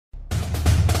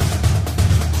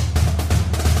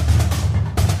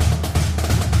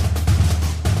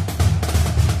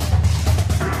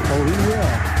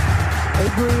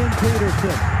Peterson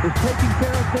is taking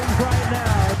care of things right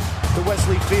now. To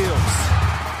Wesley Fields.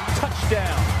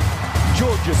 Touchdown.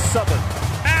 Georgia Southern.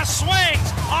 Pass swings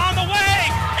on the way.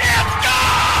 It's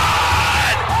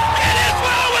good! It is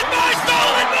well with my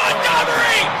soul in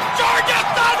Montgomery. Georgia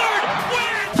Southern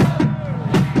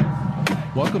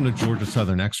wins! Welcome to Georgia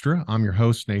Southern Extra. I'm your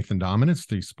host, Nathan Dominance,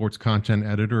 the sports content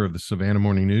editor of the Savannah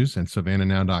Morning News and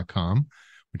SavannahNow.com.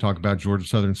 We talk about Georgia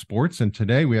Southern sports, and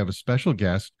today we have a special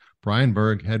guest, Brian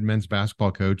Burg, head men's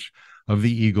basketball coach of the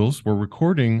Eagles. We're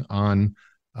recording on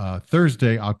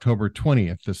Thursday, October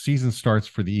 20th. The season starts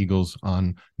for the Eagles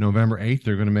on November 8th.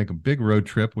 They're going to make a big road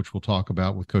trip, which we'll talk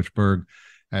about with Coach Burg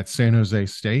at San Jose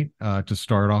State to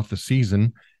start off the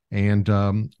season. And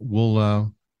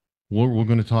we're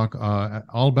going to talk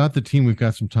all about the team. We've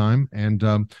got some time.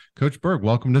 And Coach Burg,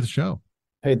 welcome to the show.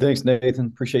 Hey, thanks, Nathan.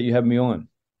 Appreciate you having me on.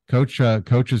 Coach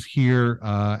is here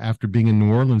after being in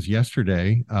New Orleans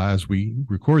yesterday as we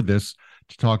record this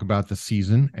to talk about the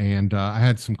season. And I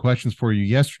had some questions for you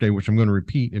yesterday, which I'm going to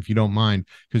repeat if you don't mind,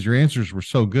 because your answers were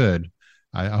so good.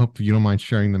 I hope you don't mind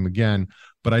sharing them again.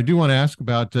 But I do want to ask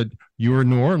about you were in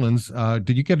New Orleans.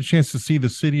 Did you get a chance to see the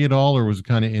city at all, or was it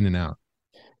kind of in and out?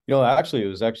 You know,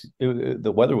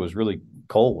 the weather was really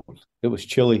cold. It was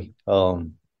chilly. Wow.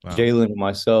 Jalen and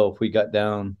myself, we got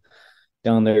down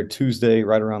there Tuesday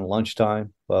right around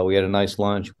lunchtime. We had a nice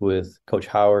lunch with Coach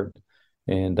Howard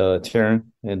and Taryn,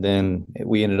 and then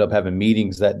we ended up having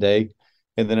meetings that day,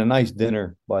 and then a nice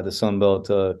dinner by the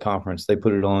Sunbelt Conference. They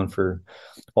put it on for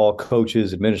all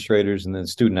coaches, administrators, and then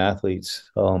student athletes.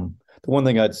 The one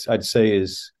thing I'd say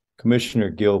is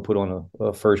Commissioner Gill put on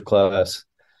a first-class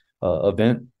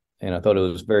event, and I thought it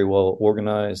was very well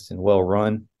organized and well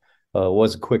run. It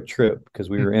was a quick trip because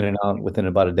we were in and out within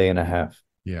about a day and a half.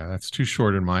 Yeah, that's too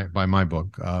short by my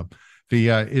book.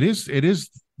 It is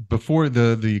before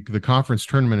the conference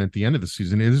tournament at the end of the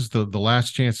season. It is the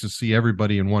last chance to see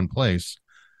everybody in one place.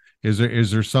 Is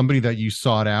there somebody that you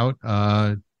sought out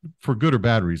for good or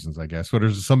bad reasons, I guess? But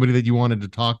is there somebody that you wanted to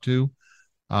talk to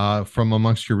from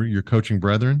amongst your coaching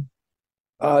brethren?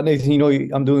 Nathan, you know,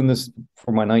 I'm doing this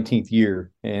for my 19th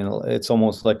year, and it's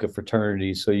almost like a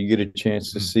fraternity. So you get a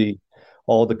chance to see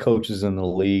all the coaches in the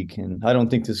league, and I don't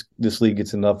think this league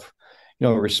gets enough,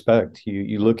 respect.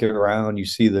 You look around, you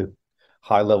see the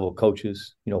high level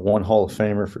coaches. One Hall of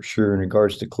Famer for sure in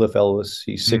regards to Cliff Ellis.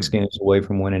 He's 6 games away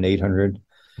from winning 800.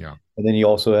 Yeah, and then you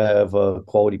also have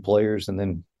quality players, and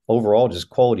then overall just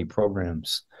quality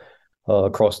programs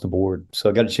across the board. So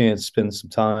I got a chance to spend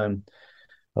some time,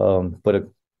 but I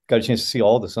got a chance to see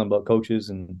all the Sunbelt coaches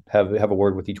and have a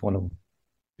word with each one of them.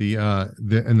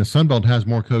 And the Sun Belt has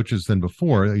more coaches than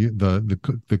before.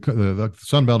 The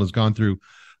Sun Belt has gone through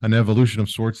an evolution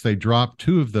of sorts. They dropped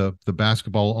two of the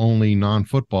basketball only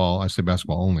non-football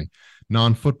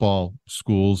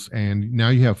schools, and now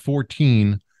you have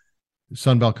 14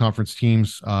 Sun Belt Conference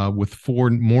teams with 4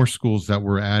 more schools that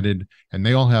were added, and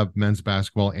they all have men's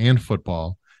basketball and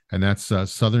football, and that's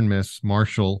Southern Miss,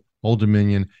 Marshall, Old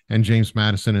Dominion, and James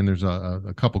Madison. And there's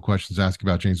a couple questions asked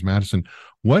about James Madison.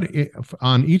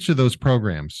 On each of those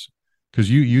programs,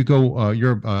 because you're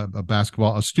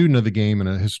a student of the game and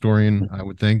a historian, I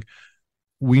would think.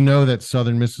 We know that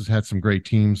Southern Miss has had some great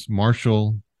teams.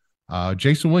 Marshall,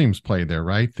 Jason Williams played there,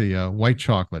 right? The White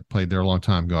Chocolate played there a long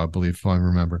time ago, I believe, if I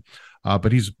remember.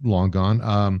 But he's long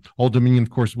gone. Old Dominion,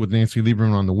 of course, with Nancy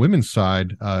Lieberman on the women's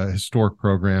side, historic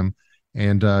program.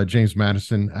 And James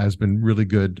Madison has been really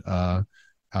good.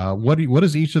 What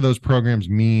does each of those programs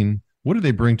mean? What do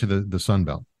they bring to the Sun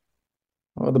Belt?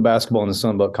 Well, the basketball in the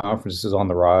Sun Belt Conference is on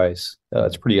the rise.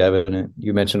 It's pretty evident.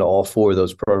 You mentioned all 4 of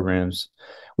those programs.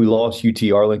 We lost UT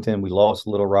Arlington. We lost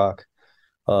Little Rock.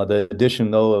 The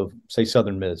addition, though, of, say,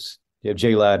 Southern Miss. You have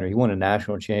Jay Ladner. He won a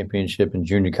national championship in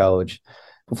junior college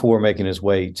before making his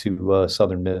way to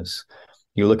Southern Miss.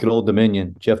 You look at Old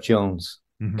Dominion, Jeff Jones.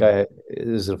 Guy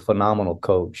is a phenomenal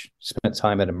coach. Spent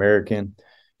time at American.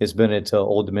 Has been at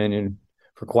Old Dominion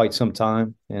for quite some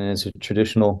time, and it's a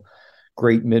traditional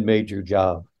great mid-major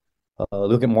job.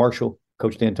 Look at Marshall,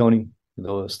 Coach D'Antoni,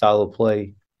 the style of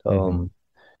play. He's going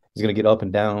to get up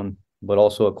and down, but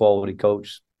also a quality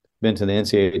coach. Been to the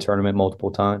NCAA tournament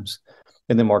multiple times.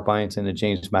 And then Mark Byington and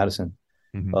James Madison.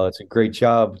 It's a great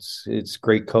job. It's a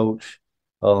great coach.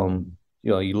 You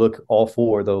look all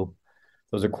 4, though.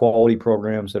 Those are quality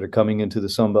programs that are coming into the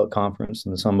Sun Belt Conference,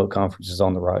 and the Sun Belt Conference is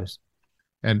on the rise.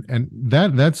 And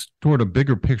that's toward a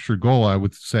bigger picture goal, I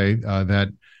would say, that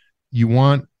you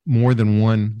want more than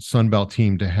one Sun Belt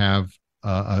team to have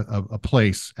a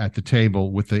place at the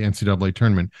table with the NCAA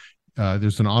tournament.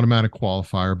 There's an automatic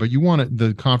qualifier, but you want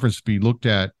the conference to be looked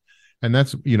at And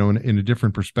that's, in a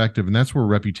different perspective, and that's where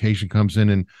reputation comes in.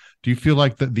 And do you feel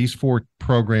like that these four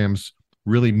programs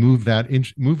really move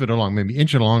it along, maybe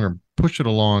inch it along or push it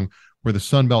along, where the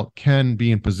Sun Belt can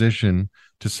be in position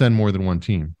to send more than one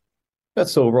team?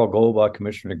 That's the overall goal by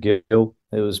Commissioner Gill.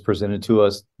 It was presented to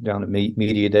us down at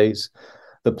Media Days.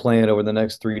 The plan over the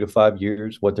next 3 to 5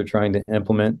 years, what they're trying to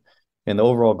implement. And the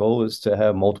overall goal is to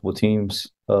have multiple teams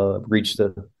reach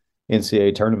the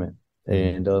NCAA tournament.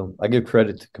 And I give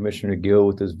credit to Commissioner Gill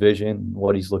with his vision,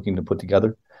 what he's looking to put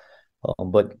together.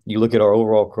 But you look at our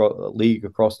overall league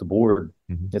across the board,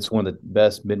 it's one of the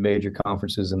best mid-major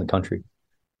conferences in the country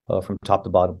from top to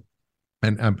bottom.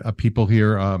 And people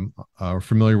here are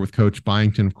familiar with Coach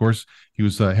Byington. Of course, he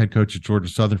was head coach at Georgia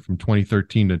Southern from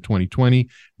 2013 to 2020,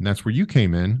 and that's where you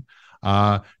came in.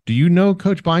 Do you know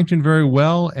Coach Byington very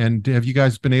well? And have you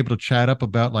guys been able to chat up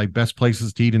about like best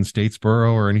places to eat in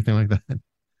Statesboro or anything like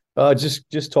that?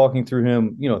 Just talking through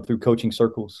him, through coaching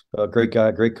circles. Great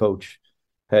guy, great coach.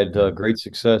 Had great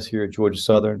success here at Georgia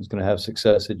Southern. He's going to have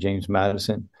success at James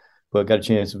Madison. But got a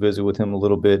chance to visit with him a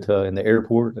little bit in the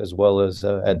airport as well as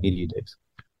at Media Days.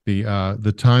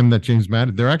 The time that James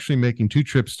Madison, they're actually making 2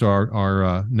 trips to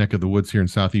our neck of the woods here in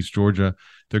Southeast Georgia.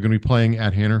 They're going to be playing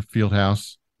at Hanner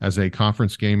Fieldhouse as a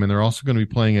conference game, and they're also going to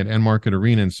be playing at Enmarket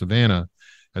Arena in Savannah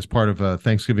as part of a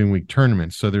Thanksgiving week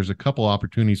tournament. So there's a couple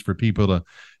opportunities for people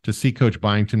to see Coach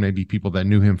Byington, maybe people that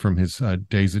knew him from his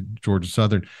days at Georgia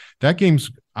Southern. That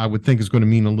game's, I would think, is going to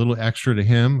mean a little extra to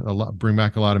him, bring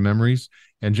back a lot of memories.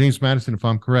 And James Madison, if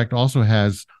I'm correct, also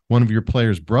has one of your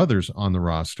players' brothers on the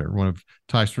roster, one of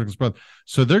Ty Strickland's brothers.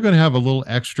 So they're going to have a little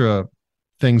extra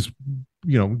things,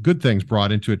 good things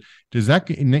brought into it. Is that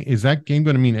game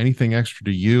going to mean anything extra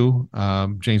to you,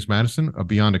 James Madison,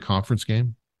 beyond a conference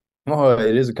game? Oh,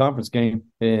 it is a conference game,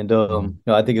 and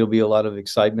I think it'll be a lot of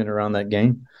excitement around that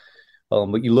game.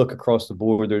 But you look across the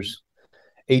board, there's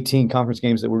 18 conference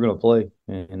games that we're going to play,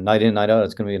 and night in, night out,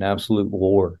 it's going to be an absolute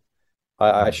war.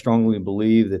 I strongly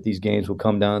believe that these games will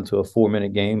come down to a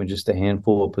 4-minute game and just a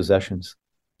handful of possessions.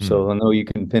 So I know you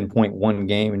can pinpoint one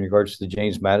game in regards to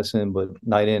James Madison, but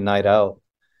night in, night out,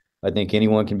 I think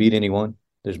anyone can beat anyone.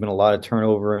 There's been a lot of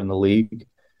turnover in the league.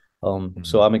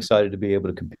 So I'm excited to be able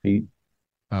to compete.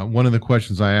 One of the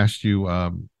questions I asked you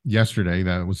yesterday,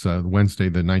 that was Wednesday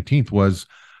the 19th, was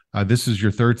this is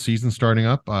your 3rd season starting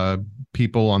up.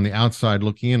 People on the outside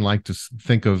looking in like to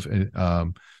think of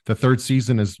the 3rd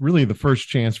season as really the first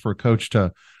chance for a coach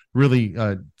to really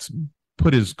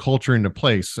put his culture into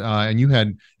place. And you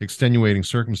had extenuating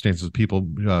circumstances people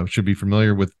should be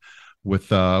familiar with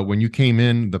when you came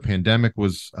in. The pandemic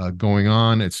was going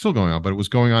on. It's still going on, but it was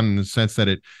going on in the sense that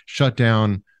it shut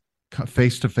down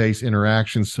face-to-face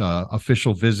interactions,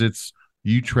 official visits,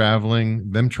 you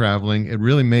traveling, them traveling. It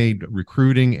really made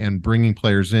recruiting and bringing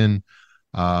players in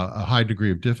a high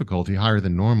degree of difficulty, higher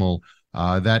than normal.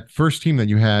 That first team that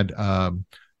you had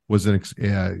was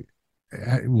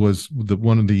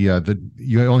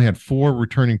you only had 4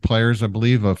 returning players, I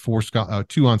believe,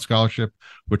 2 on scholarship,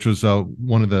 which was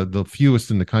one of the fewest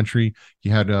in the country.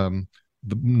 You had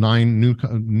the 9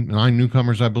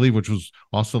 newcomers, I believe, which was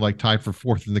also like tied for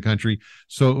 4th in the country.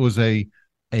 So it was I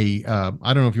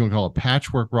don't know if you want to call it a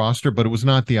patchwork roster, but it was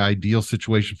not the ideal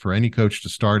situation for any coach to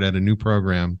start at a new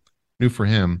program, new for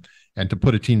him, and to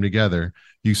put a team together.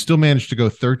 You still managed to go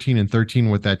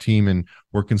 13-13 with that team, and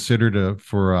were considered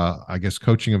for I guess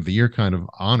coaching of the year kind of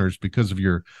honors because of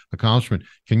your accomplishment.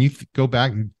 Can you come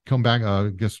back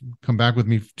with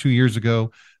me 2 years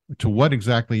ago to what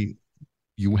exactly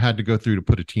you had to go through to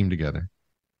put a team together?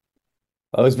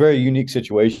 It was a very unique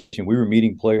situation. We were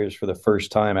meeting players for the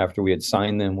first time after we had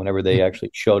signed them whenever they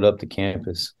actually showed up to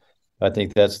campus. I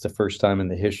think that's the first time in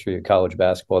the history of college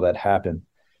basketball that happened.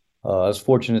 I was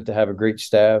fortunate to have a great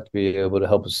staff to be able to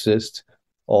help assist.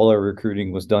 All our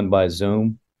recruiting was done by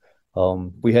Zoom.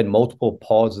 We had multiple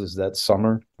pauses that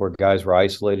summer where guys were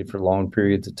isolated for long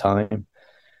periods of time.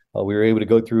 We were able to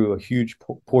go through a huge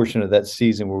portion of that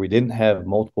season where we didn't have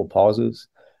multiple pauses,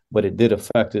 but it did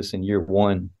affect us in year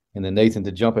 1. And then, Nathan,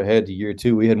 to jump ahead to year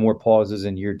 2, we had more pauses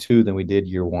in year 2 than we did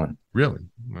year 1. Really?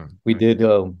 Wow. We did,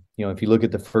 if you look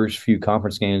at the first few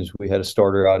conference games, we had a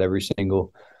starter out every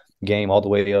single game all the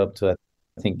way up to,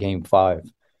 I think, game 5.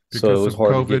 Because so it was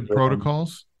hard COVID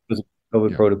protocols?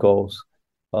 COVID protocols.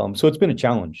 So it's been a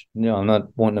challenge. I'm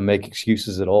not wanting to make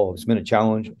excuses at all. It's been a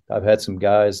challenge. I've had some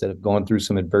guys that have gone through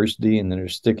some adversity and then are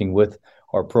sticking with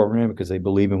our program because they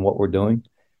believe in what we're doing.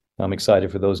 I'm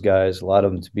excited for those guys, a lot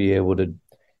of them, to be able to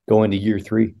go into year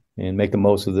 3 and make the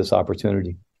most of this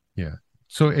opportunity. Yeah.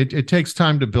 So it takes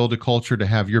time to build a culture, to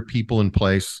have your people in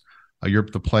place,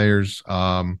 the players,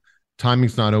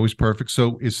 timing's not always perfect.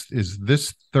 So is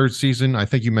this third season? I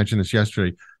think you mentioned this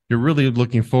yesterday. You're really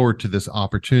looking forward to this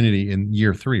opportunity in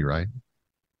year 3, right?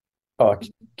 Oh, I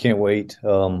can't wait.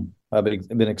 I've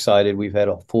been excited. We've had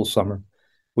a full summer.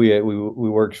 We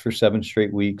worked for 7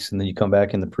 straight weeks, and then you come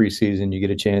back in the preseason. You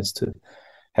get a chance to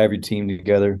have your team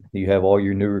together. You have all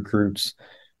your new recruits,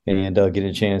 and get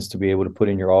a chance to be able to put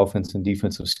in your offense and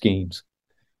defensive schemes.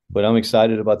 But I'm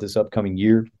excited about this upcoming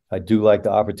year. I do like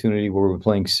the opportunity where we're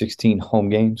playing 16 home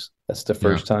games. That's the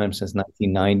first time since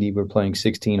 1990 we're playing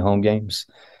 16 home games.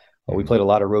 We played a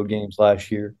lot of road games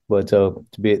last year, but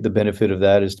the benefit of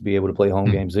that is to be able to play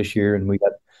home games this year, and we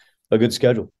got a good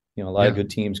schedule. A lot of good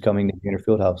teams coming to Gainer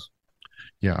Fieldhouse.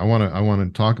 Yeah, I want to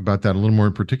talk about that a little more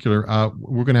in particular.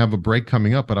 We're going to have a break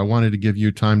coming up, but I wanted to give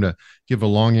you time to give a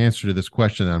long answer to this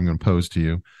question that I'm going to pose to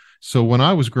you. So when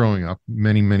I was growing up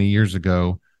many, many years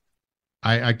ago,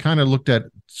 I kind of looked at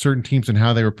certain teams and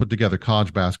how they were put together,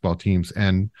 college basketball teams.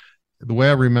 And the way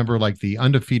I remember, like the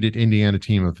undefeated Indiana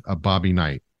team of Bobby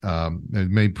Knight,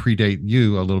 it may predate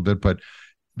you a little bit, but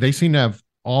they seem to have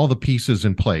all the pieces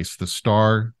in place. The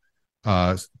star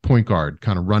point guard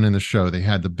kind of running the show. They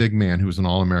had the big man who was an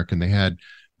All-American. They had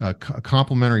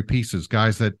complementary pieces,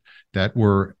 guys that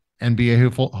were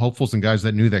NBA hopefuls and guys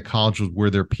that knew that college was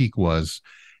where their peak was.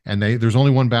 And there's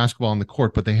only one basketball on the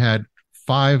court, but they had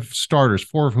 5 starters,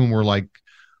 4 of whom were like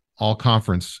all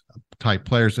conference type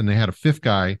players. And they had a 5th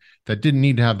guy that didn't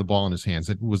need to have the ball in his hands.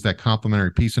 It was that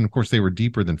complementary piece. And of course they were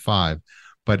deeper than 5,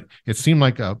 but it seemed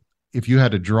like if you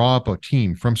had to draw up a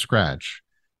team from scratch,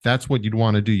 that's what you'd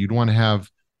want to do. You'd want to have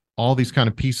all these kind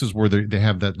of pieces where they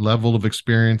have that level of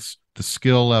experience, the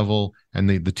skill level, and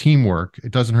the teamwork.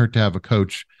 It doesn't hurt to have a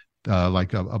coach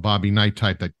like a Bobby Knight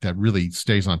type that really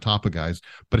stays on top of guys.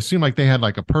 But it seemed like they had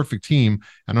like a perfect team.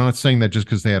 And I'm not saying that just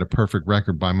because they had a perfect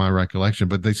record by my recollection,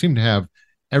 but they seem to have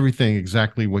everything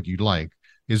exactly what you'd like.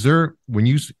 Is there,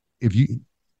 if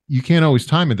you can't always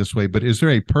time it this way, but is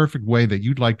there a perfect way that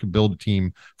you'd like to build a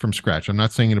team from scratch? I'm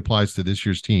not saying it applies to this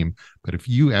year's team, but if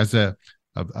you, as a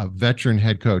veteran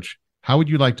head coach, how would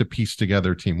you like to piece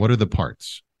together a team? What are the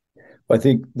parts? I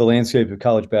think the landscape of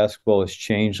college basketball has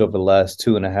changed over the last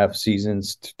 2.5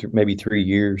 seasons, maybe 3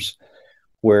 years,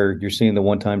 where you're seeing the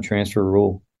one-time transfer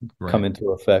rule come into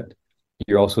effect.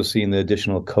 You're also seeing the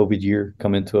additional COVID year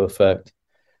come into effect,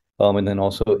 and then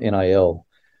also NIL.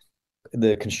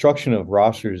 The construction of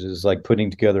rosters is like putting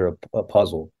together a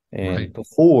puzzle. And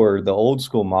before, the old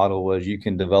school model was you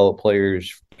can develop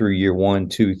players through year 1,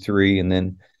 2, 3, and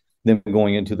then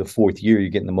going into the 4th year, you're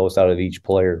getting the most out of each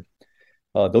player.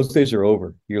 Those days are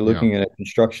over. You're looking at a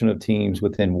construction of teams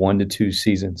within 1 to 2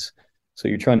 seasons. So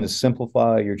you're trying to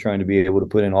simplify. You're trying to be able to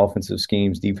put in offensive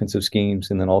schemes, defensive schemes,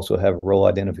 and then also have role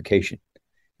identification.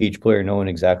 Each player knowing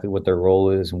exactly what their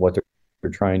role is and what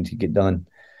they're trying to get done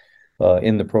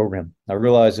in the program. I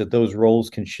realize that those roles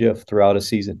can shift throughout a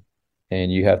season,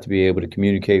 and you have to be able to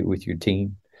communicate with your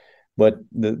team. But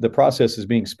the process is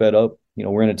being sped up.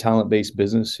 We're in a talent-based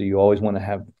business, so you always want to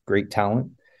have great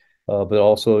talent. But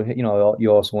also,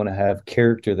 you also want to have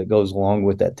character that goes along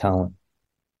with that talent.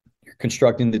 You're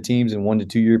constructing the teams in 1 to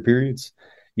 2 year periods.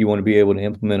 You want to be able to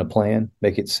implement a plan,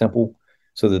 make it simple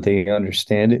so that they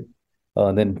understand it,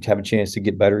 and then have a chance to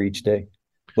get better each day.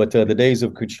 But the days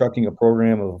of constructing a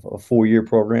program, of a 4-year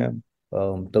program,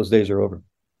 those days are over.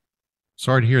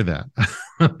 Sorry to hear that.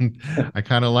 I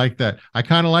kind of like that. I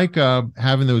kind of like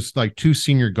having those like 2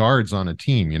 senior guards on a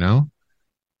team,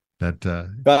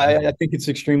 I think it's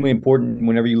extremely important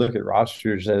whenever you look at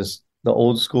rosters. As the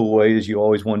old school way is, you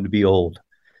always wanted to be old.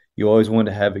 You always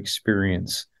wanted to have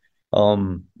experience.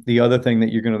 The other thing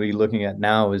that you're going to be looking at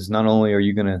now is not only are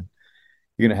you're going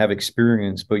to have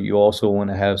experience, but you also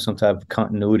want to have some type of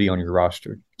continuity on your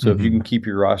roster. So if you can keep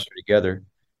your roster together,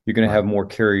 you're going to have more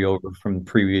carryover from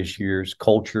previous years'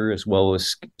 culture as well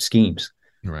as schemes.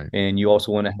 Right. And you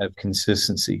also want to have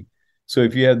consistency. So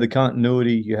if you have the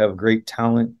continuity, you have great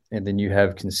talent, and then you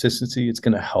have consistency, it's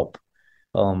going to help.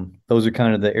 Those are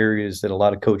kind of the areas that a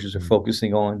lot of coaches are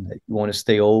focusing on. That you want to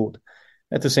stay old.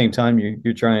 At the same time,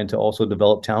 you're trying to also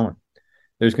develop talent.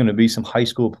 There's going to be some high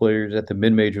school players at the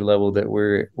mid-major level that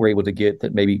we're able to get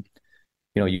that maybe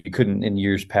you couldn't in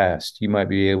years past. You might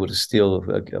be able to steal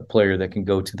a player that can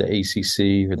go to the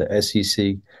ACC or the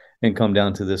SEC and come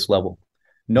down to this level.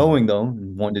 Knowing, though,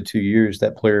 in 1 to 2 years,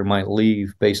 that player might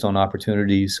leave based on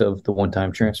opportunities of the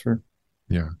one-time transfer.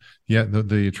 Yeah.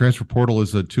 The transfer portal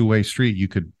is a 2-way street. You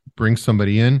could bring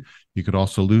somebody in. You could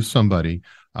also lose somebody.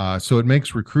 So it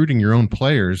makes recruiting your own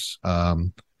players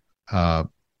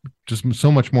just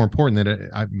so much more important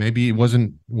that maybe it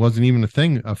wasn't even a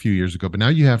thing a few years ago. But now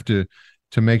you have to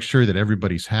make sure that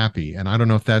everybody's happy. And I don't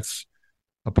know if that's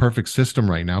a perfect system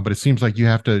right now, but it seems like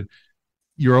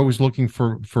you're always looking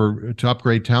to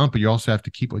upgrade talent, but you also have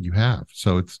to keep what you have.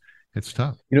 So it's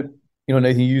tough.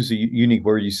 Nathan, you used a unique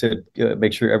word. You said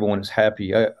make sure everyone is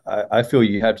happy. I feel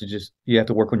you have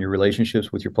to work on your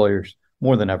relationships with your players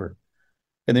more than ever,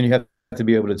 and then you have to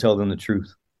be able to tell them the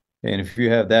truth. And if you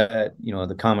have that,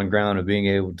 the common ground of being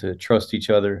able to trust each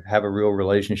other, have a real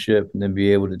relationship, and then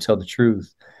be able to tell the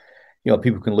truth,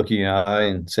 people can look you in the eye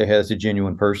and say, "Hey, that's a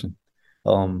genuine person."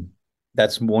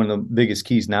 That's one of the biggest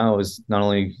keys now is not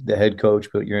only the head coach,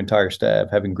 but your entire staff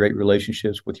having great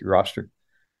relationships with your roster.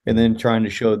 And then trying to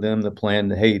show them the plan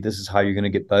that, hey, this is how you're going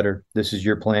to get better. This is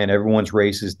your plan. Everyone's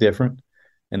race is different.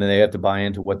 And then they have to buy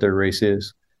into what their race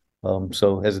is.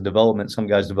 So as a development, some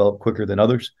guys develop quicker than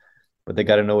others, but they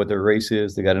got to know what their race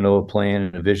is. They got to know a plan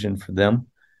and a vision for them.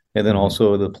 And then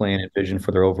also the plan and vision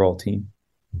for their overall team.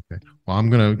 Okay. Well, I'm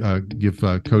going to give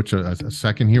Coach a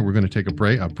second here. We're going to take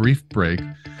a brief break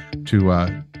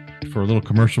for a little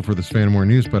commercial for the Savannah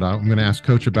Morning News, but I'm going to ask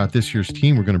Coach about this year's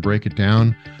team. We're going to break it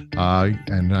down,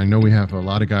 and I know we have a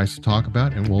lot of guys to talk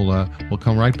about, and we'll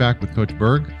come right back with Coach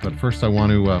Burg. But first, I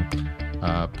want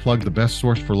to plug the best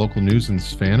source for local news in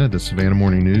Savannah, the Savannah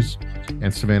Morning News, and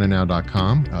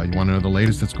SavannahNow.com. You want to know the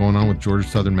latest that's going on with Georgia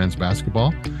Southern men's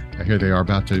basketball. Here they are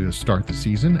about to start the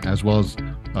season, as well as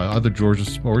other Georgia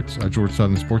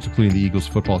Southern sports, including the Eagles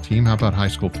football team. How about high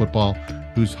school football?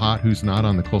 Who's hot, who's not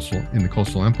in the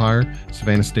Coastal Empire?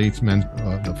 Savannah State's men's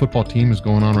the football team is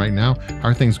going on right now. How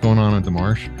are things going on at the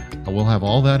Marsh? We'll have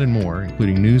all that and more,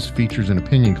 including news, features, and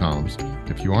opinion columns.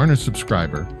 If you aren't a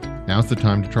subscriber, now's the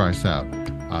time to try us out.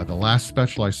 The last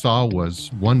special I saw was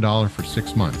 $1 for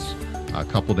 6 months. A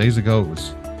couple days ago, it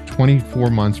was 24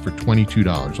 months for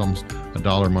 $22, almost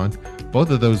 $1 a month.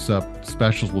 Both of those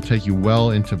specials will take you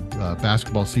well into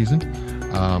basketball season.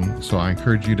 So I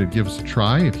encourage you to give us a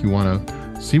try. If you want to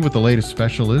see what the latest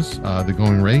special is, the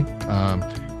going rate,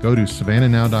 go to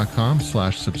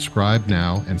savannahnow.com/subscribe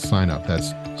now and sign up.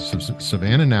 That's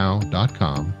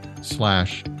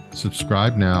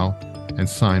savannahnow.com/subscribe now and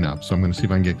sign up. So I'm going to see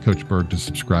if I can get Coach Burg to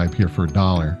subscribe here for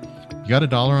 $1. You got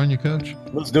 $1 on you, Coach?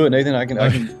 Let's do it, Nathan. I can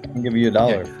give you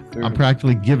 $1. Yeah, I'm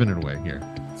practically giving it away here.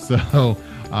 So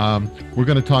we're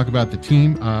going to talk about the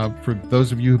team. For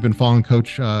those of you who've been following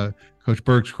Coach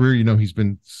Burg's career, he's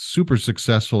been super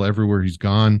successful everywhere he's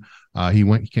gone. He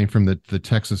came from the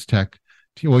Texas Tech.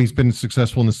 Well, he's been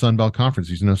successful in the Sun Belt Conference.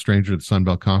 He's no stranger to the Sun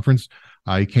Belt Conference.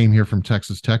 He came here from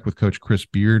Texas Tech with Coach Chris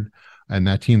Beard and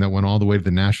that team that went all the way to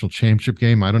the national championship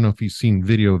game. I don't know if you've seen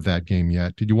video of that game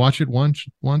yet. Did you watch it once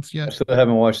yet? I still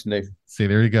haven't watched it, Nathan. See,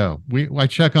 there you go. I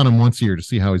check on him once a year to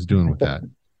see how he's doing with that.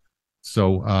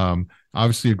 So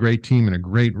obviously a great team and a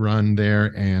great run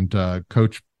there. And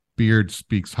Coach Beard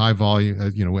speaks high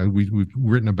volume. We've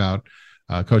written about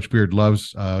Coach Beard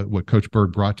loves what Coach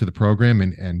Burg brought to the program.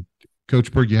 And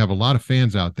Coach Burg, you have a lot of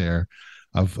fans out there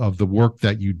of the work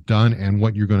that you've done and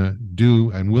what you're going to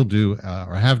do and will do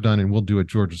or have done and will do at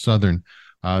Georgia Southern.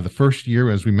 The first year,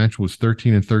 as we mentioned, was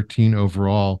 13-13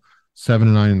 overall,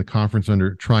 7-9 in the conference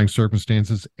under trying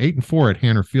circumstances, 8-4 at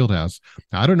Hanner Fieldhouse.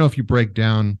 Now, I don't know if you break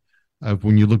down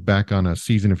when you look back on a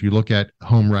season, if you look at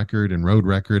home record and road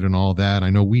record and all that. I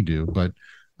know we do, but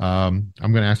I'm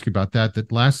going to ask you about that.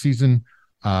 That last season,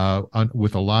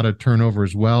 with a lot of turnover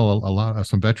as well,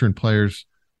 some veteran players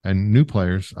and new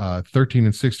players,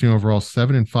 13-16 overall,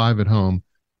 7-5 at home,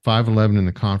 5-11 in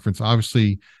the conference.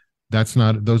 Obviously,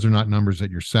 those are not numbers that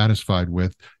you're satisfied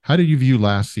with. How did you view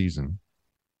last season?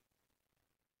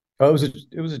 It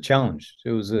was a challenge. It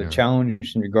was a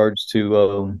challenge in regards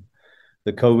to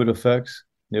the COVID effects.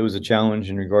 It was a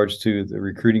challenge in regards to the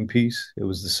recruiting piece. It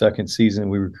was the second season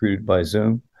we recruited by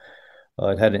Zoom.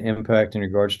 It had an impact in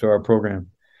regards to our program.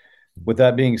 With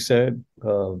that being said,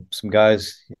 some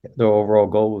guys, their overall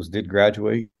goal did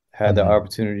graduate, had the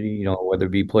opportunity, whether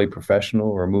it be play professional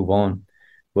or move on.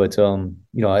 But,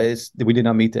 we did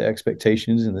not meet the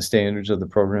expectations and the standards of the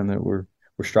program that we're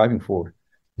striving for.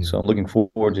 Mm-hmm. So I'm looking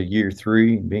forward to year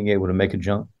 3 and being able to make a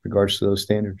jump in regards to those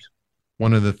standards.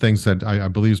 One of the things that I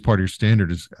believe is part of your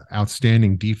standard is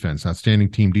outstanding defense, outstanding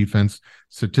team defense.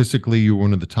 Statistically, you're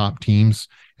one of the top teams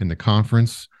in the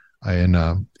conference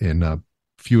in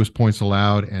fewest points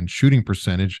allowed and shooting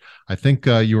percentage. I think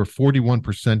you were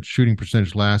 41% shooting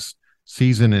percentage last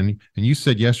season, and you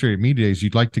said yesterday at media days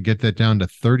you'd like to get that down to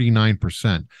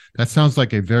 39%. That sounds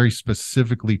like a very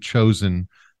specifically chosen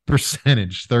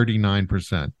percentage,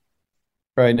 39%.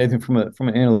 Right, Nathan. From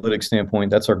an analytics standpoint,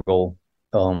 that's our goal.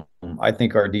 I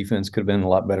think our defense could have been a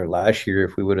lot better last year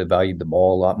if we would have valued the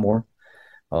ball a lot more.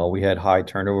 We had high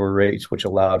turnover rates, which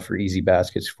allowed for easy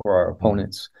baskets for our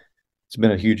opponents. it's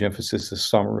been a huge emphasis this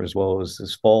summer as well as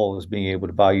this fall is being able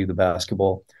to value the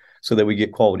basketball so that we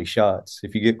get quality shots.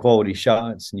 If you get quality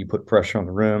shots and you put pressure on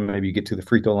the rim, maybe you get to the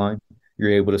free throw line,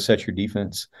 you're able to set your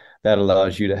defense. That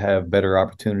allows you to have better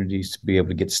opportunities to be able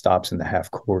to get stops in the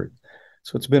half court.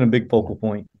 So it's been a big focal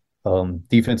point.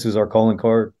 Defense is our calling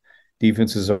card.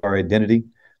 Defense is our identity.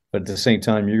 But at the same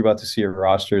time, you're about to see a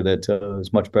roster that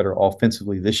is much better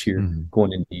offensively this year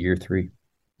going into year 3.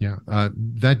 Yeah,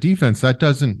 that defense that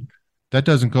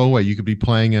doesn't go away. You could be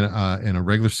playing in a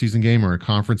regular season game or a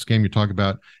conference game. You talk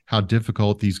about how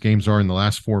difficult these games are in the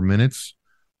last 4 minutes.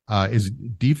 Is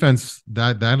defense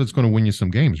that is going to win you some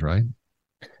games, right?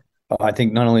 I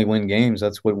think not only win games,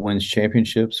 that's what wins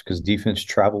championships because defense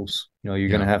travels. You're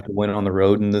going to have to win on the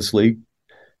road in this league,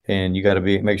 and you got to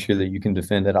make sure that you can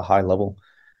defend at a high level,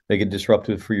 make it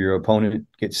disruptive for your opponent,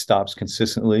 get stops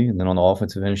consistently, and then on the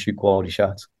offensive end, shoot quality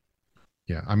shots.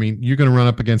 Yeah, I mean, you're going to run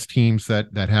up against teams that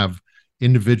have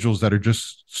individuals that are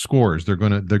just scorers. They're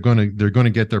going to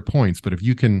get their points, but if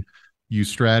you can use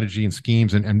strategy and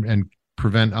schemes and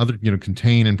prevent other,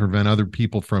 contain and prevent other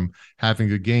people from having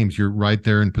good games, you're right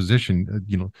there in position.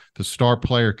 The star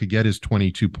player could get his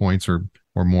 22 points or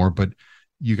more, but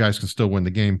you guys can still win the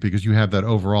game because you have that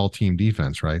overall team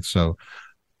defense, right? So,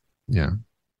 yeah.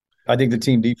 I think the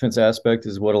team defense aspect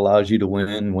is what allows you to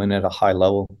win at a high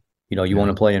level. You want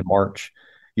to play in March.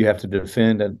 You have to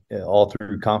defend all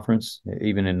through conference,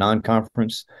 even in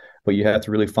non-conference, but you have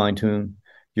to really fine-tune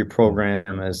your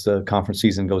program as the conference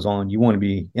season goes on. You want to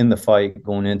be in the fight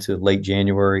going into late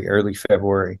January, early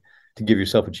February to give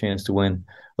yourself a chance to win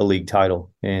a league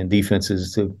title, and defense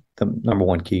is the number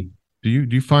one key. Do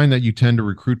you find that you tend to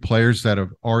recruit players that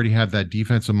have already have that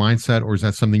defensive mindset, or is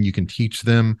that something you can teach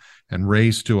them and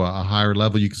raise to a higher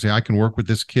level? You can say, I can work with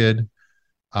this kid.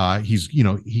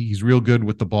 He's real good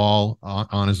with the ball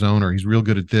on his own, or he's real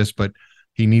good at this, but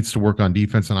he needs to work on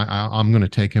defense, and I'm going to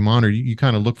take him on. Or you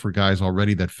kind of look for guys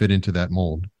already that fit into that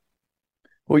mold.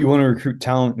 Well, you want to recruit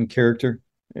talent and character,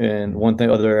 and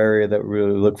other area that we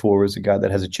really look for is a guy that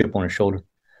has a chip on his shoulder.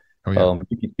 Oh,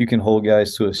 yeah. You can hold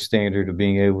guys to a standard of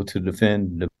being able to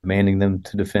defend, demanding them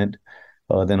to defend,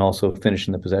 then also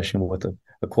finishing the possession with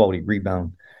a quality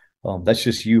rebound. That's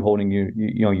just you holding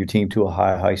your team to a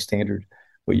high standard.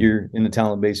 But you're in the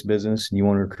talent-based business, and you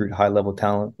want to recruit high-level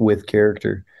talent with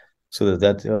character, so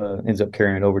that ends up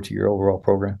carrying over to your overall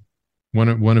program.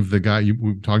 One of the guys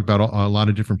we talked about, a lot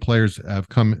of different players have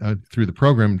come through the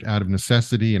program out of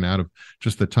necessity and out of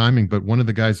just the timing. But one of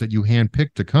the guys that you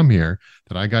handpicked to come here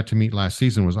that I got to meet last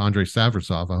season was Andrei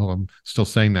Savrasov. I hope I'm still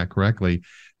saying that correctly.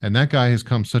 And that guy has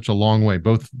come such a long way,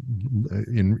 both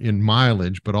in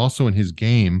mileage, but also in his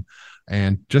game.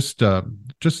 And just a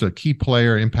key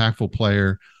player, impactful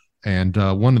player, and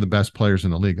one of the best players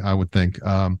in the league, I would think.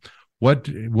 What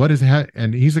is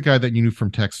and he's a guy that you knew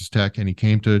from Texas Tech, and he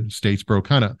came to Statesboro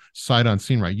kind of sight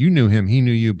unseen, right? You knew him, he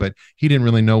knew you, but he didn't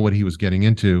really know what he was getting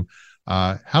into.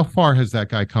 How far has that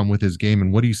guy come with his game,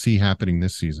 and what do you see happening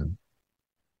this season?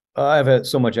 I've had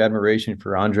so much admiration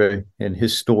for Andre and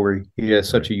his story. He has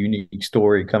such a unique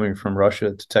story coming from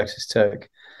Russia to Texas Tech.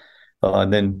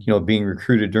 And then, being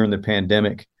recruited during the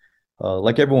pandemic,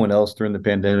 like everyone else during the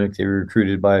pandemic, they were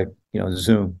recruited by,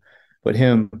 Zoom. But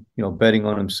him, betting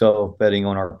on himself, betting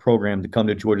on our program to come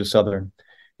to Georgia Southern,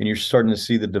 and you're starting to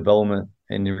see the development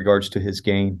in regards to his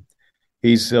game.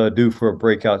 He's due for a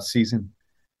breakout season.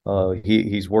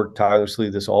 He's worked tirelessly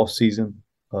this off season.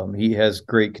 He has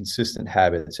great consistent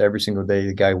habits. Every single day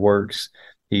the guy works.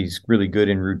 He's really good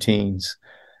in routines.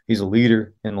 He's a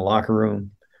leader in the locker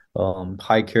room.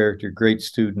 High character, great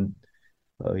student.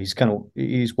 He's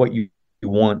what you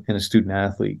want in a student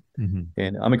athlete. Mm-hmm.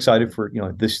 And I'm excited for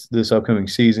this upcoming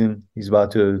season. He's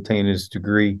about to obtain his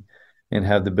degree and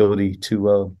have the ability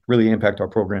to really impact our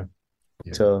program.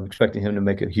 Yeah. So I'm expecting him to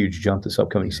make a huge jump this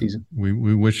upcoming season. We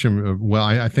wish him well.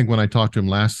 I think when I talked to him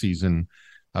last season,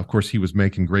 of course, he was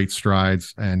making great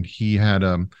strides, and he had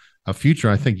a future.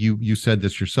 I think you said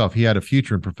this yourself. He had a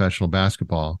future in professional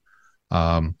basketball.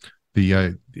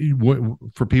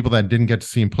 For people that didn't get to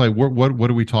see him play, what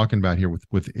are we talking about here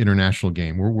with international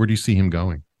game? Where do you see him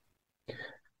going?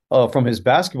 From his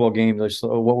basketball game,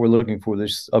 what we're looking for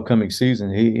this upcoming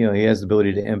season, he has the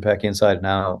ability to impact inside and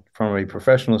out. From a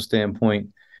professional standpoint,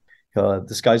 the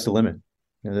sky's the limit.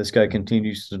 This guy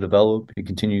continues to develop. He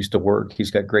continues to work.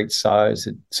 He's got great size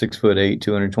at 6'8",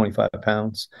 225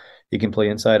 pounds. He can play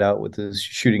inside out with his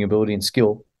shooting ability and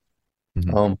skill.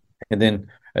 Mm-hmm. And then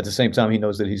at the same time, he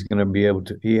knows that he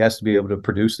has to be able to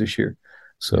produce this year.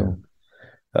 So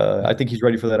I think he's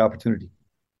ready for that opportunity.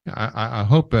 I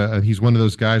hope he's one of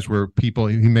those guys where he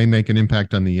may make an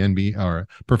impact on the NBA or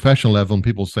professional level, and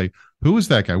people say, "Who is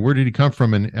that guy? Where did he come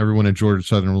from?" And everyone at Georgia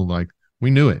Southern will like, "We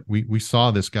knew it. We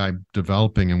saw this guy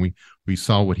developing, and we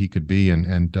saw what he could be."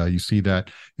 And you see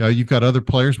that you've got other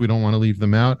players. We don't want to leave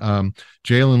them out.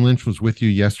 Jalen Lynch was with you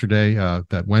yesterday,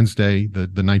 that Wednesday,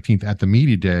 the 19th, at the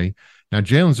media day. Now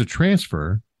Jalen's a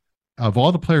transfer. Of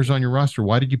all the players on your roster,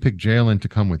 why did you pick Jalen to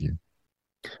come with you?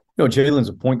 No, Jalen's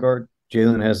a point guard.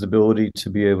 Jalen has the ability to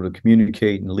be able to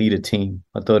communicate and lead a team.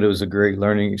 I thought it was a great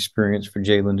learning experience for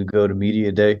Jalen to go to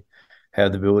media day,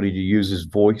 have the ability to use his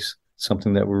voice,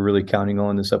 something that we're really counting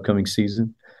on this upcoming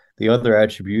season. The other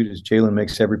attribute is Jalen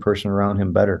makes every person around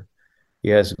him better. He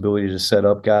has the ability to set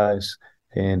up guys,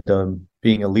 and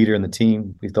being a leader in the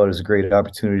team, we thought it was a great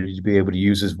opportunity to be able to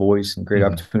use his voice and great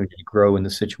opportunity to grow in the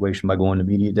situation by going to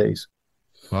media days.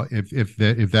 Well, if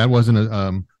that wasn't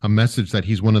a message that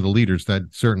he's one of the leaders, that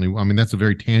certainly, I mean, that's a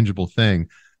very tangible thing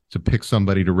to pick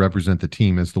somebody to represent the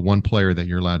team as the one player that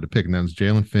you're allowed to pick, and that was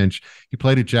Jalen Finch. He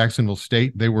played at Jacksonville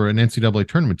State. They were an NCAA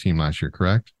tournament team last year,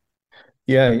 correct?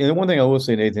 Yeah, and one thing I will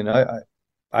say, Nathan,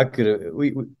 I could have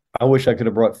I wish I could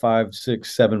have brought 5,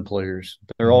 6, 7 players.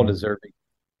 They're all deserving.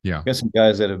 Yeah, We got some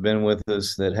guys that have been with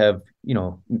us that have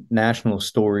national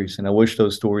stories, and I wish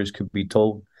those stories could be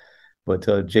told. But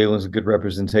Jalen's a good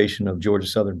representation of Georgia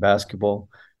Southern basketball.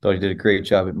 Thought he did a great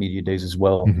job at media days as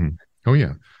well. Oh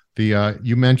yeah.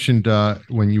 You mentioned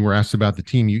when you were asked about the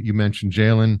team, you mentioned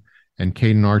Jalen and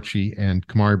Caden Archie and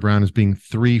Kamari Brown as being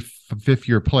 3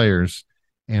 fifth-year players,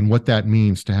 and what that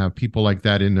means to have people like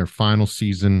that in their final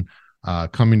season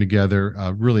coming together,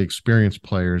 really experienced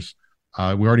players.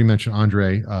 We already mentioned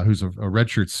Andre, who's a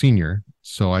redshirt senior,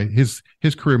 so his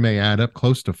career may add up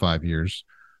close to 5 years.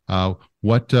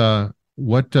 What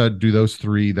do those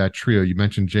three, that trio, you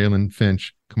mentioned Jalen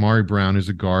Finch, Kamari Brown is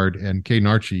a guard, and Caden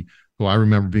Archie, who I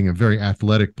remember being a very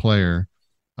athletic player,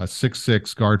 a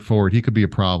 6'6" guard forward. He could be a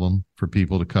problem for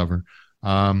people to cover.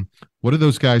 What do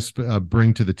those guys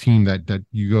bring to the team that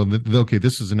you go, okay,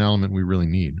 this is an element we really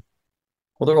need?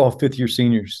 Well, they're all fifth-year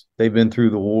seniors. They've been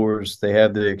through the wars. They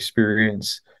have the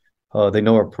experience. They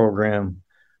know our program.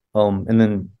 And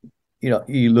then,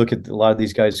 you look at a lot of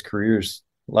these guys' careers.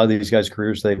 A lot of these guys'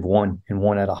 careers, they've won and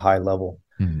won at a high level.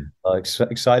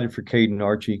 Excited for Caden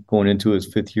Archie going into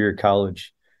his 5th year of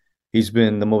college. He's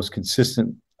been the most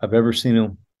consistent I've ever seen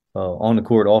him on the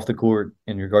court, off the court,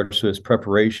 in regards to his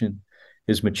preparation,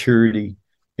 his maturity,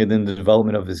 and then the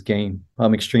development of his game.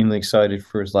 I'm extremely excited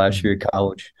for his last year at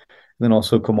college. And then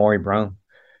also Kamari Brown.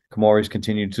 Kamari's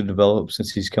continued to develop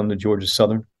since he's come to Georgia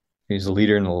Southern. He's a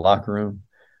leader in the locker room.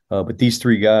 But these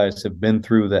 3 guys have been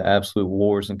through the absolute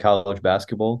wars in college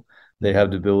basketball. They have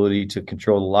the ability to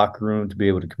control the locker room, to be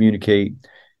able to communicate,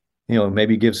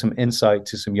 maybe give some insight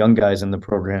to some young guys in the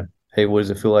program. Hey, what does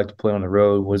it feel like to play on the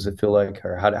road? What does it feel like,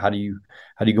 or how do you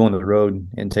go on the road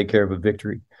and take care of a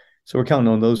victory? So we're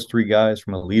counting on those 3 guys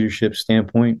from a leadership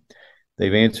standpoint.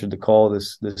 They've answered the call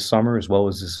this summer as well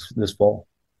as this fall.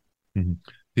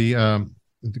 The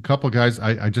couple of guys,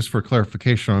 I just for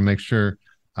clarification, I want to make sure.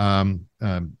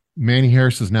 Manny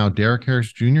Harris is now Derek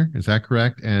Harris Jr. Is that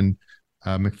correct? And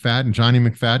Johnny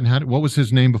McFadden. What was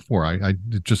his name before?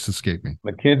 It just escaped me.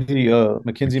 Mackenzie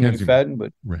McFadden,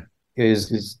 but right.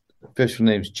 His official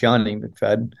name is Johnny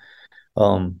McFadden.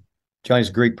 Johnny's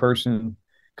a great person,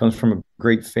 comes from a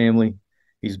great family.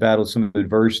 He's battled some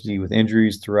adversity with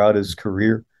injuries throughout his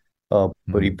career,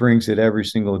 but he brings it every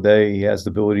single day. He has the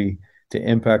ability to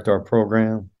impact our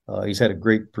program. He's had a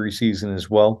great preseason as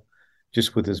well,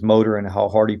 just with his motor and how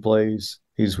hard he plays.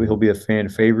 He'll be a fan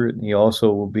favorite, and he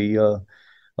also will be a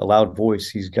loud voice.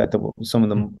 He's got some of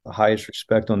the highest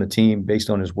respect on the team based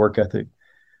on his work ethic.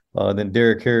 Then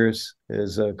Derek Harris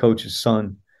is coach's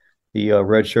son. He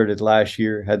redshirted last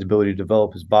year, had the ability to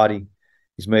develop his body.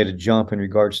 He's made a jump in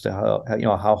regards to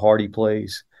how hard he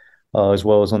plays, as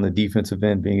well as on the defensive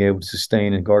end, being able to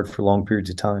sustain and guard for long periods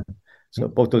of time. So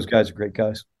both those guys are great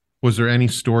guys. Was there any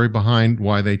story behind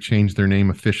why they changed their name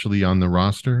officially on the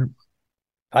roster?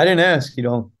 I didn't ask.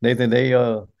 Nathan,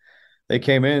 they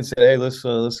came in and said, "Hey, let's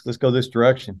go this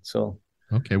direction." So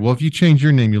okay, well, if you change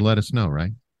your name, you let us know,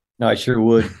 right? No, I sure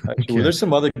would. There's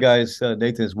some other guys,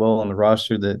 Nathan, as well on the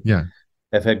roster that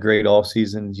have had great off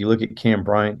seasons. You look at Cam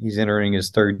Bryant; he's entering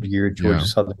his 3rd year at Georgia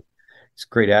Southern. He's a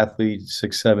great athlete,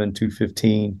 6'7",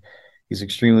 215. He's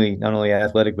extremely not only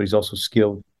athletic, but he's also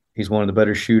skilled. He's one of the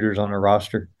better shooters on our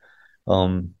roster.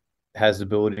 Has the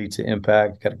ability to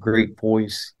impact, got a great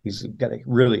voice. He's got a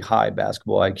really high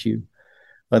basketball IQ.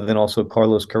 And then also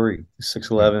Carlos Curry,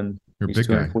 6'11", he's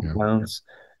 240 pounds,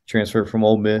 transferred from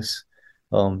Ole Miss.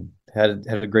 Had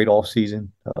a great offseason,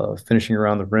 finishing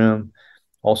around the rim.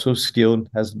 Also skilled,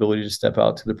 has the ability to step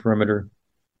out to the perimeter,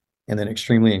 and then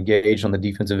extremely engaged on the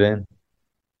defensive end.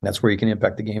 That's where you can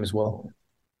impact the game as well.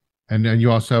 And then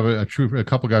you also have a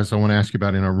couple guys I want to ask you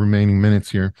about in our remaining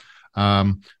minutes here.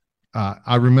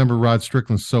 I remember Rod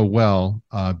Strickland so well,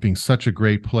 being such a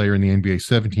great player in the NBA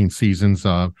 17 seasons,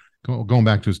 going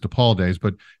back to his DePaul days,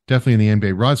 but definitely in the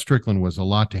NBA. Rod Strickland was a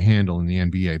lot to handle in the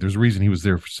NBA. There's a reason he was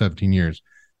there for 17 years.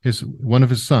 One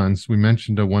of his sons, we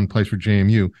mentioned one place for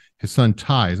JMU, his son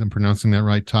Ty, I'm pronouncing that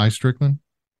right, Ty Strickland?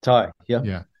 Ty, yeah.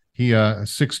 Yeah. He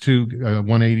 6'2",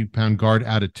 180-pound guard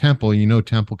out of Temple. You know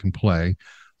Temple can play.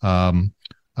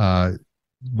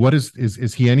 What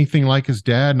is he anything like his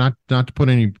dad? Not to put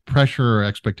any pressure or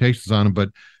expectations on him, but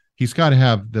he's got to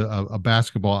have a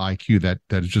basketball IQ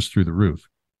that is just through the roof.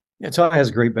 Yeah, Ty has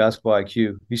great basketball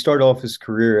IQ. He started off his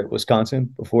career at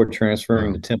Wisconsin before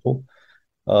transferring to Temple.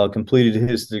 Completed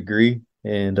his degree,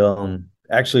 and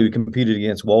actually we competed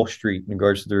against Wall Street in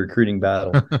regards to the recruiting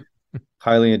battle.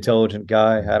 Highly intelligent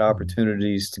guy, had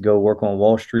opportunities to go work on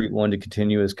Wall Street, wanted to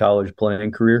continue his college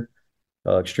playing career.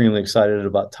 Extremely excited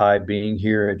about Ty being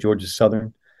here at Georgia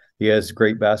Southern. He has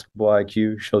great basketball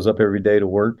IQ, shows up every day to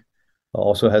work,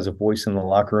 also has a voice in the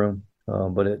locker room,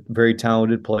 but a very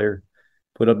talented player,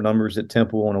 put up numbers at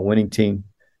Temple on a winning team,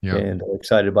 and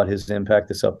excited about his impact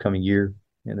this upcoming year.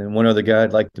 And then one other guy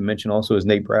I'd like to mention also is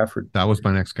Nate Bradford. That was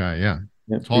my next guy,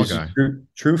 tall guy.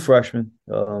 True freshman,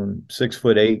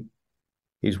 6'8".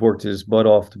 He's worked his butt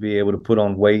off to be able to put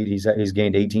on weight. He's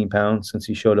gained 18 pounds since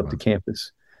he showed up to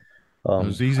campus.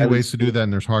 There's easy ways to do that,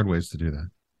 and there's hard ways to do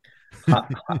that.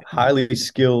 Highly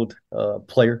skilled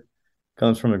player,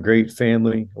 comes from a great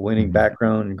family, a winning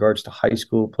background in regards to high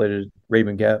school, played at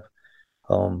Raven Gap,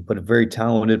 but a very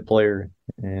talented player,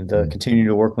 and continuing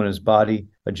to work on his body,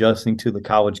 adjusting to the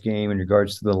college game in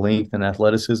regards to the length and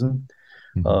athleticism,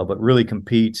 but really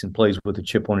competes and plays with a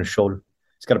chip on his shoulder.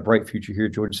 He's got a bright future here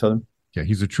at Georgia Southern. Yeah,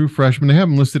 he's a true freshman. They have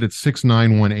him listed at 6'9",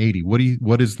 180.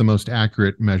 What is the most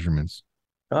accurate measurements?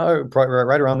 Right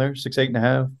around there,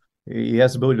 6'8.5". He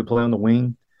has the ability to play on the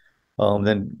wing.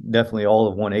 Then definitely all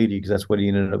of 180 because that's what he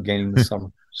ended up gaining this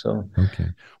summer. So okay,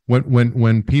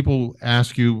 when people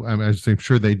ask you, I'm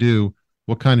sure they do,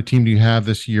 what kind of team do you have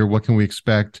this year? What can we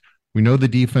expect? We know the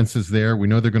defense is there. We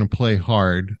know they're going to play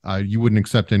hard. You wouldn't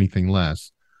accept anything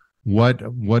less. What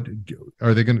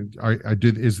are they going to?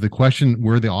 Is the question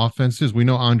where the offense is? We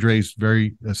know Andre's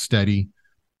very steady.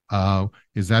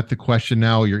 Is that the question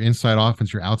now? Your inside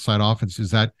offense, your outside offense, is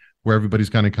that where everybody's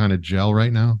going to kind of gel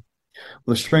right now?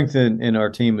 Well, the strength in our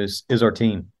team is our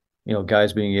team. You know,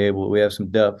 guys being able, we have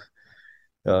some depth.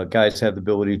 Guys have the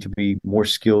ability to be more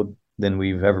skilled than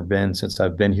we've ever been since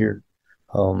I've been here.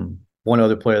 One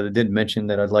other player that didn't mention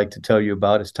that I'd like to tell you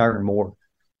about is Tyron Moore.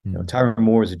 You know, Tyron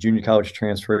Moore is a junior college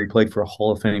transfer. He played for a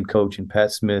Hall of Fame coach in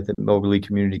Pat Smith at Moberly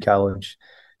Community College.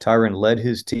 Tyron led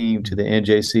his team to the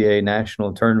NJCAA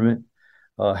National Tournament,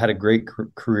 had a great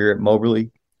career at Moberly.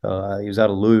 He was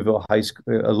out of Louisville High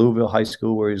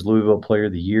School, where he was Louisville Player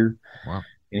of the Year. Wow.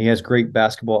 And he has great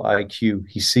basketball IQ.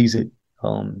 He sees it.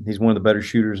 He's one of the better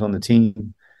shooters on the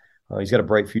team. He's got a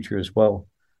bright future as well.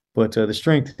 But the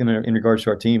strength in regards to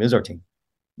our team is our team.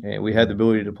 And we had the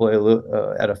ability to play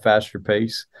at a faster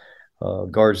pace,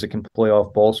 guards that can play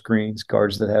off ball screens,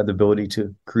 guards that have the ability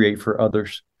to create for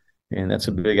others. And that's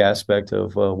a big aspect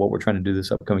of what we're trying to do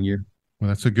this upcoming year. Well,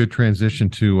 that's a good transition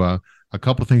to a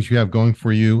couple of things you have going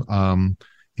for you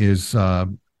is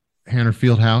Hanner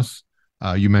Fieldhouse.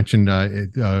 You mentioned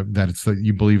that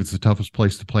you believe it's the toughest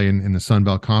place to play in the Sun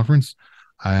Belt Conference.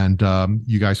 And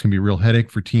you guys can be a real headache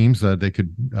for teams. They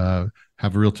could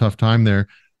have a real tough time there.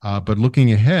 But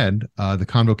looking ahead, the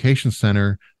Convocation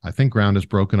Center, I think ground is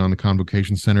broken on the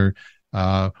Convocation Center.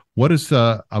 What is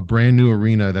a brand new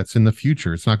arena that's in the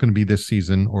future? It's not going to be this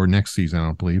season or next season, I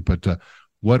don't believe. But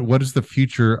what does the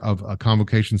future of a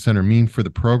Convocation Center mean for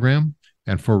the program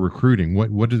and for recruiting?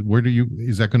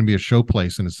 Is that going to be a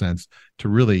showplace in a sense to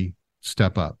really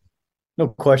step up? No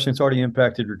question, it's already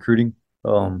impacted recruiting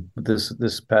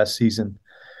this past season,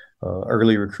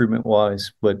 early recruitment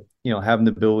wise. But having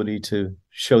the ability to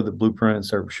show the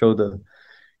blueprints or show the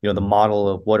model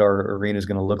of what our arena is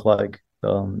going to look like.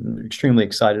 Extremely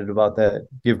excited about that.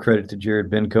 Give credit to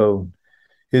Jared Benko,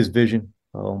 his vision.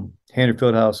 Hanner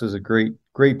Fieldhouse is a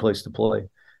great place to play,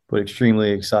 but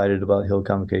extremely excited about Hill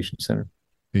Convocation Center.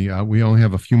 We only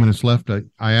have a few minutes left.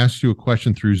 I asked you a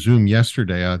question through Zoom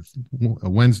yesterday,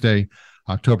 Wednesday,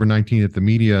 October 19th at the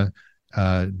media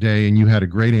day, and you had a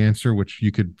great answer, which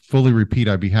you could fully repeat.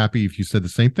 I'd be happy if you said the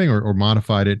same thing or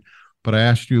modified it. But I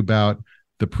asked you about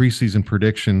the preseason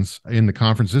predictions in the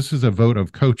conference. This is a vote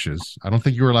of coaches. I don't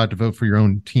think you were allowed to vote for your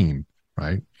own team,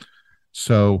 right?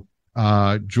 So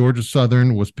Georgia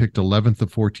Southern was picked 11th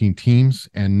of 14 teams,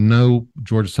 and no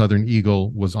Georgia Southern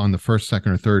Eagle was on the first,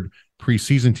 second, or third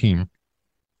preseason team.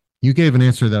 You gave an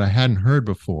answer that I hadn't heard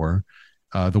before,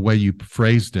 the way you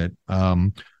phrased it.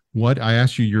 I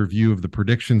asked you your view of the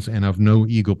predictions and of no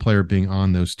Eagle player being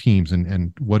on those teams,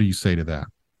 and what do you say to that?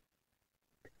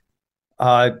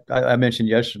 I mentioned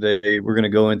yesterday we're going to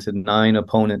go into 9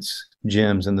 opponents'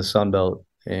 gyms in the Sun Belt.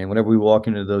 And whenever we walk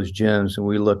into those gyms and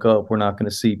we look up, we're not going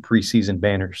to see preseason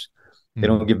banners. They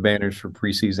don't give banners for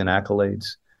preseason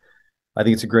accolades. I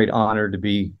think it's a great honor to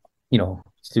be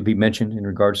mentioned in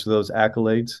regards to those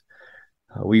accolades.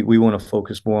 We want to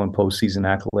focus more on postseason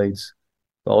accolades.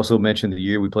 I also mentioned the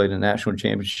year we played in the national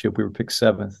championship, we were picked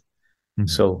 7th.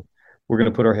 So we're going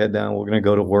to put our head down. We're going to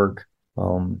go to work.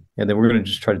 And then we're going to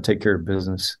just try to take care of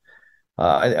business.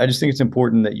 I just think it's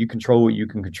important that you control what you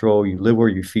can control. You live where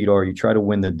your feet are. You try to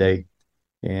win the day,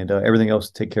 and everything else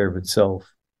will take care of itself.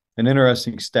 An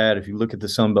interesting stat, if you look at the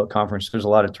Sun Belt Conference, there's a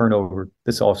lot of turnover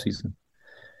this offseason.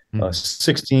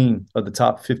 16 of the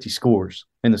top 50 scores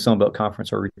in the Sun Belt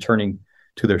Conference are returning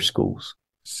to their schools.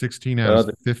 16 out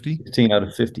of 50? 15 out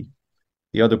of 50.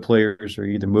 The other players are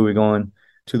either moving on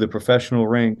to the professional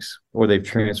ranks or they've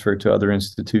transferred to other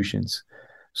institutions.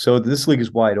 So this league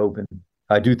is wide open.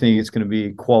 I do think it's going to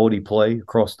be quality play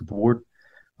across the board.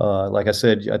 Like I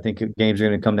said, I think games are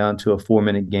going to come down to a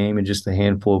 4-minute game and just a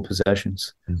handful of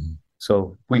possessions.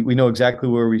 So we know exactly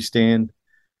where we stand.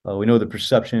 We know the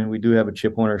perception. We do have a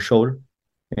chip on our shoulder,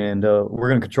 and we're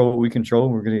going to control what we control.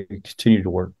 And we're going to continue to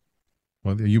work.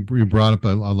 Well, you brought up a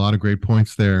lot of great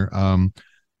points there.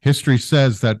 History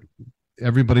says that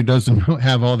everybody doesn't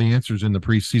have all the answers in the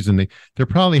preseason. They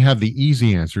probably have the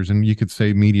easy answers, and you could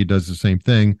say media does the same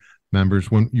thing.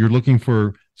 Members, when you're looking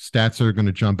for stats that are going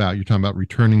to jump out, you're talking about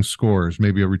returning scores,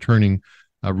 maybe a returning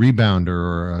rebounder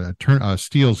or a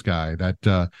steals guy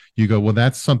that you go, well,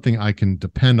 that's something I can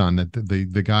depend on, that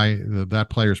that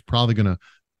player is probably going to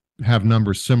have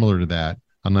numbers similar to that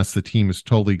unless the team is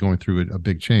totally going through a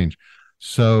big change.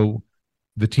 So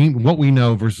the team, what we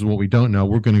know versus what we don't know,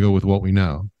 we're going to go with what we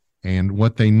know. And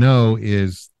what they know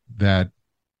is that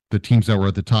the teams that were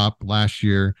at the top last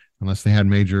year, unless they had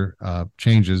major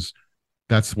changes,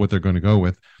 that's what they're going to go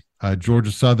with.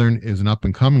 Georgia Southern is an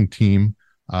up-and-coming team.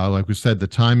 Like we said, the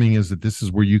timing is that this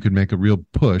is where you could make a real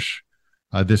push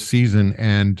this season.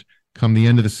 And come the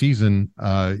end of the season,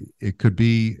 it could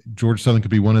be Georgia Southern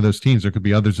could be one of those teams. There could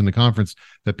be others in the conference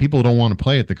that people don't want to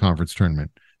play at the conference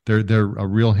tournament. They're a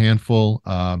real handful.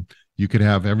 You could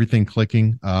have everything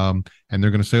clicking, and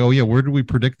they're going to say, "Oh yeah, where did we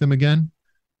predict them again?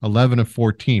 11 of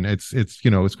 14." It's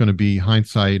going to be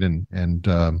hindsight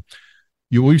and.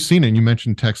 We've seen it. And you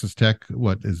mentioned Texas Tech,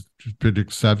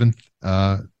 predict 7th,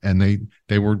 and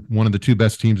they were one of the 2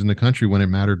 best teams in the country when it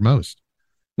mattered most.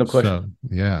 No question.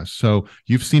 So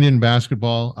you've seen it in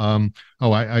basketball.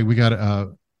 We got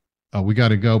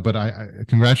to go. But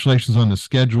congratulations on the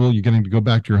schedule. You're getting to go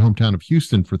back to your hometown of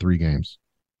Houston for 3 games.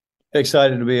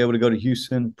 Excited to be able to go to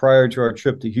Houston. Prior to our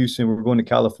trip to Houston, we were going to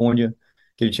California,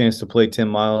 get a chance to play 10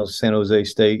 miles, San Jose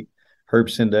State, Herb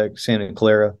Sendek, Santa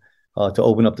Clara. To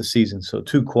open up the season. So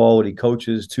 2 quality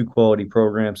coaches, 2 quality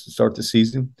programs to start the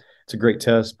season. It's a great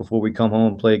test before we come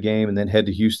home, play a game, and then head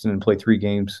to Houston and play 3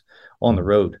 games on the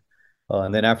road.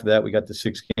 And then after that, we got the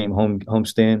 6-game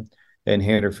homestand in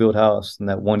Hanner Fieldhouse. And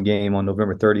that 1 game on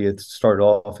November 30th started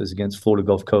off as against Florida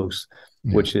Gulf Coast,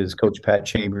 which is Coach Pat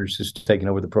Chambers is taking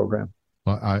over the program.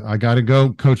 Well, I got to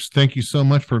go. Coach, thank you so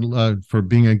much for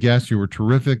being a guest. You were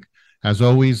terrific. As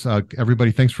always,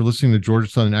 everybody, thanks for listening to Georgia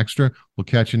Southern Extra. We'll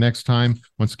catch you next time.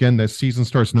 Once again, that season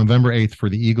starts November 8th for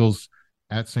the Eagles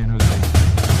at San Jose.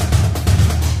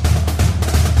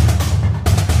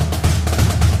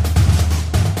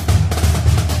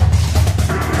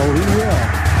 Oh, he will.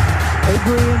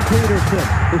 Adrian Peterson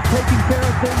is taking care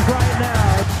of things right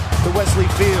now. To Wesley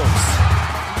Fields.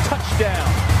 Touchdown.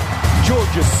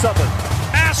 Georgia Southern.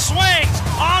 Pass swings.